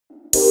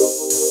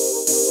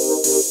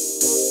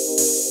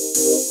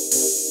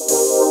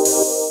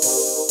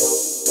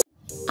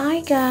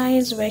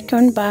Guys,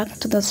 welcome back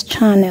to this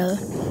channel.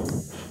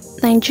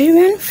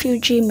 Nigerian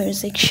Fuji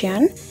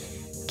musician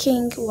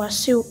King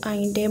Wasiu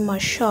Ayinde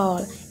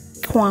Marshal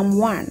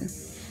KWAM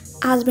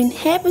has been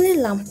heavily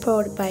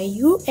lampooned by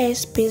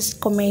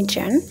US-based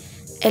comedian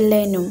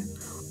Elenu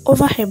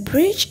over her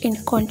breach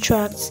in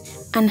contracts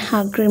and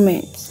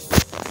agreements.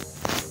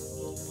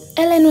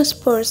 Elenu's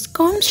post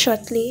comes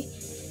shortly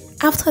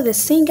after the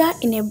singer,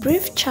 in a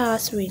brief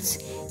chat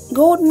with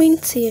Goldman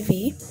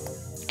TV,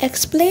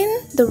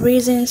 explained the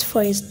reasons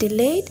for his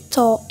delayed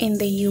tour in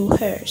the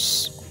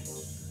US.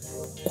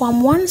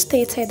 KWAM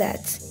stated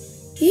that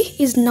he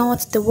is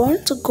not the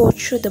one to go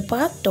through the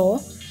back door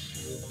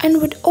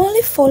and would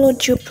only follow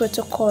due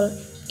protocol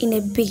in a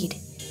bid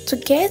to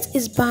get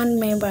his band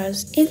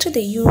members into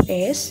the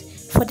US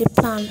for the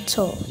planned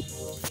tour.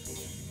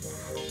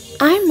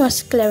 I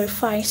must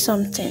clarify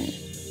something.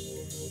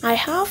 I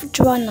have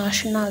dual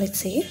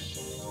nationality,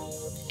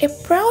 a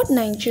proud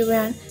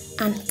Nigerian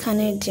and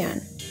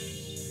Canadian.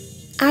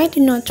 I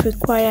do not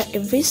require a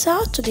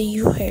visa to the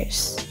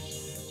US,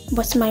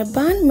 but my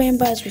band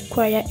members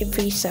require a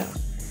visa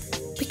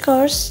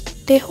because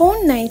they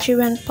hold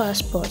Nigerian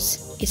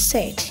passports, he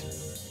said.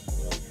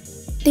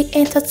 The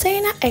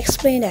entertainer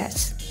explained that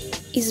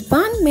his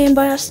band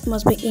members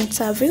must be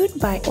interviewed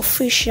by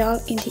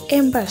officials in the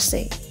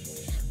embassy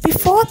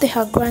before they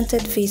are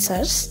granted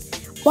visas,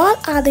 while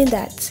adding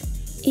that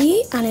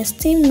he and his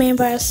team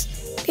members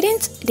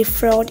didn't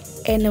defraud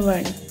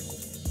anyone.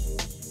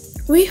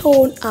 We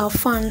hold our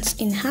fans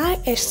in high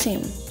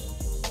esteem.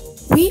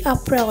 We are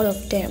proud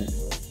of them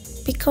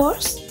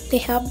because they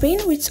have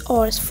been with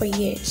us for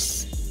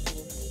years.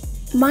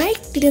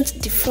 Mike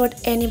didn't defraud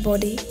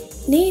anybody,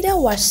 neither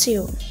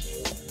Wasiu.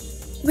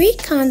 We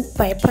can't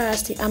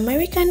bypass the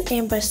American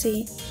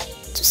embassy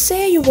to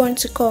say you want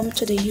to come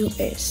to the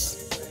US,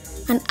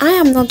 and I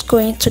am not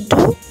going to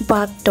do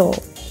backdoor,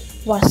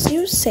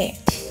 Wasiu said.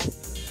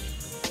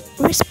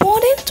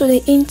 Responding to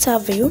the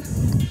interview,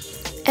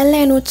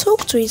 Elenu took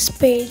to his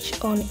page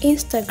on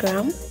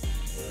Instagram,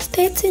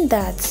 stating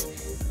that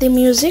the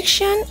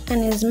musician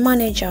and his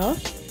manager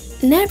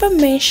never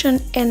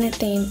mentioned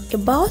anything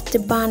about the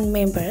band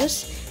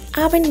members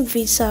having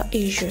visa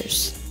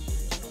issues.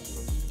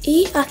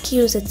 He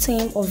accused the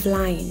team of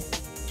lying,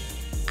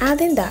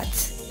 adding that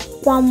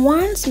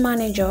KWAM's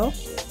manager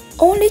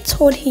only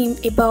told him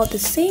about the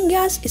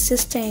singer's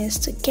insistence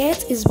to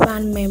get his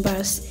band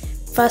members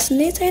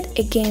vaccinated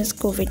against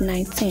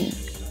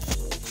COVID-19.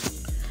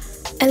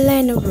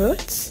 Elenu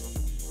wrote,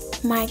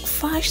 Mike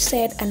Fash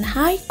said, and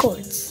I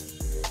quote,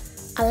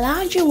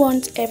 "Alhaji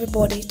wants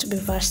everybody to be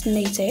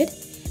vaccinated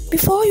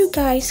before you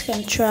guys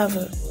can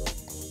travel.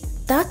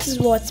 That is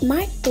what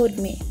Mike told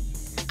me,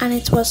 and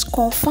it was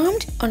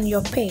confirmed on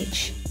your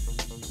page.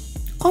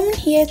 Coming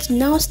here to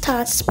now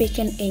start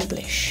speaking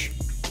English."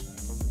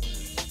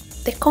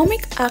 The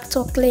comic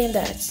actor claimed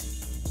that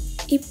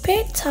he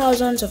paid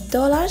thousands of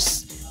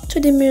dollars to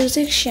the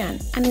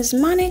musician and his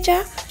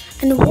manager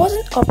and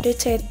wasn't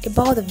updated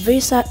about the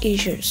visa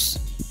issues.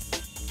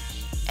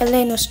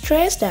 Elenu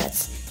stressed that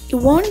he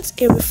wants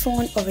a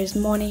refund of his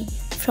money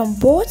from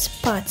both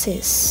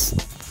parties.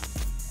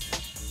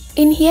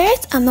 In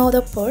yet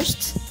another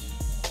post,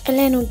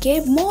 Elenu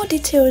gave more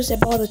details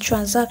about the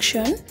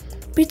transaction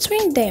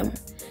between them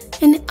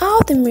and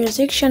how the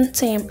musician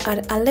team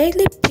had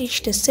allegedly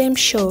pitched the same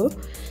show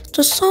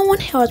to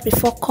someone else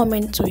before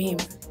coming to him.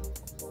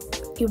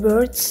 He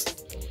wrote,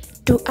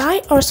 "Do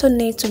I also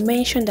need to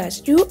mention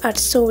that you had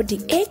sold the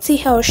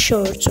ATL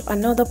show to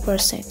another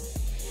person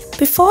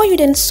before you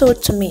then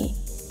sold to me,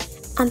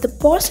 and the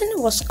person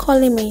was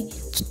calling me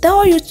to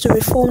tell you to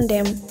refund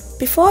them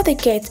before they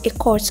get a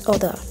court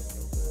order.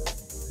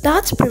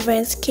 That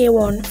prevents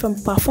KWAM from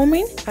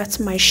performing at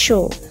my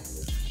show."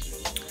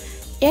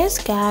 Yes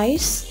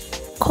guys,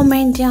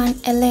 comedian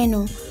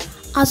Elenu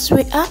has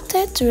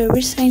reacted to a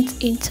recent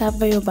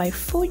interview by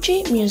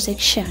Fuji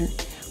musician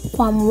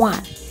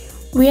KWAM,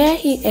 where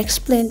he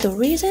explained the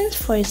reasons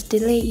for his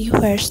delayed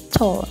US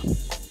tour.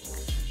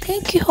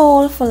 Thank you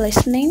all for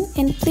listening,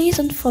 and please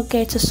don't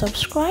forget to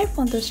subscribe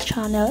on this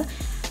channel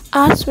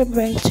as we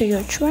bring to you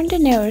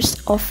trending news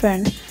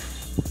often.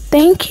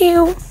 Thank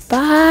you.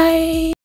 Bye.